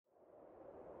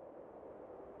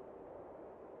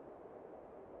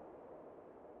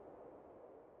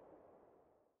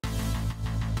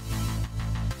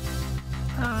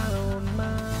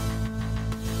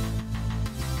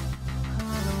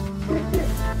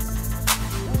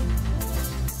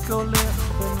go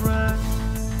left and right.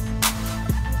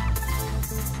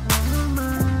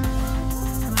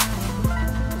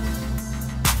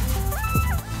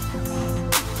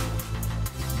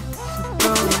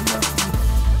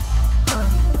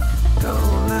 Go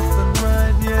left and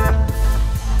right, yeah.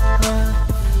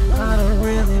 I don't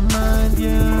really mind,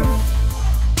 yeah.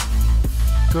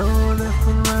 Go left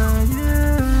and right, yeah.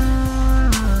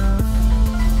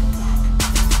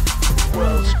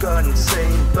 World's gone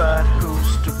insane, but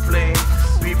who's to blame?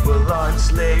 People are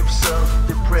enslaved,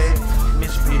 self-depraved,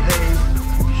 misbehave.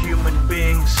 Human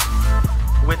beings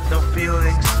with no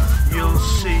feelings. You'll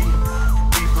see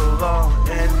people are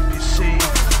NPC,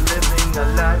 living a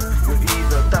life. You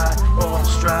either die or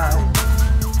strive.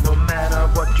 No matter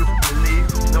what you believe,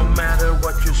 no matter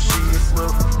what you see, it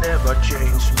will never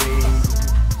change me.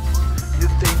 You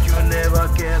think you'll never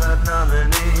get a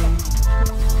nominee?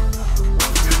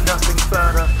 You're nothing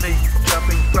but a flea,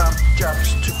 jumping from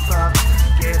jobs to pop,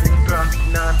 getting drunk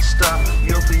non-stop.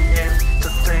 You'll be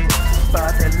entertained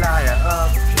by the liar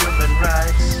of human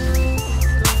rights.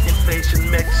 Inflation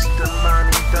makes the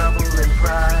money double in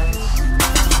price.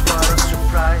 What a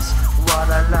surprise, what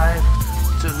a life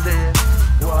to live,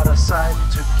 what a sight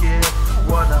to give.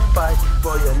 Wanna fight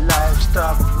for your life,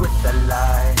 stop with the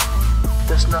lie.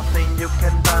 There's nothing you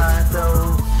can buy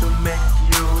though to make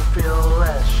you feel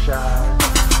less shy.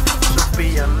 So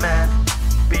be a man,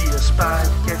 be a spy,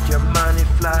 get your money,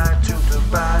 fly to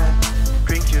Dubai.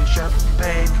 Drink your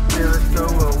champagne, feel it go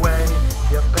away.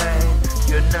 Your pain,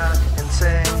 you're not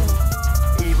insane.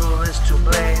 Evil is to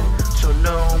blame, so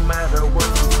no matter what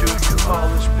you do, you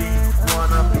always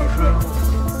wanna be through.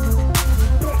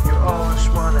 You always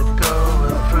wanna go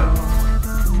through.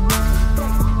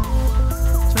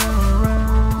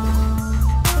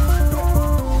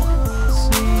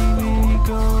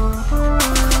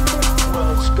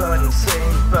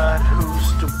 Insane, but who's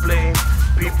to blame?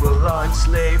 People are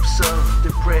enslaved,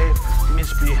 self-depraved,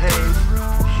 misbehave.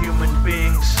 Human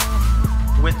beings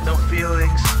with no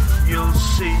feelings. You'll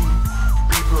see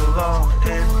people are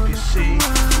NPC,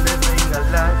 living a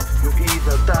life. You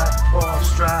either die or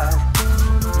strive.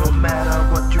 No matter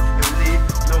what you believe,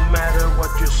 no matter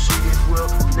what you see, it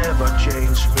will never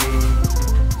change me.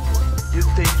 You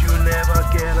think you never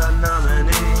get a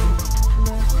nominee?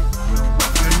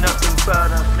 Nothing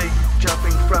but a flea,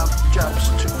 jumping from jobs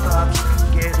to pubs,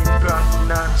 getting drunk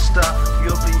non-stop.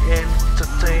 You'll be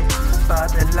entertained by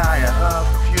the liar of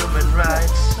human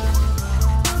rights.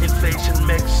 Inflation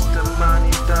makes the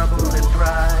money double in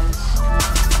price.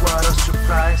 What a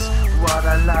surprise, what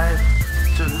a life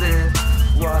to live,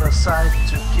 what a sight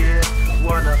to give.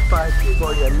 Wanna fight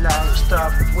for your life,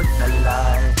 stop with the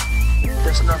lie.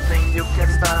 There's nothing you can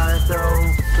buy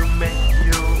though to make you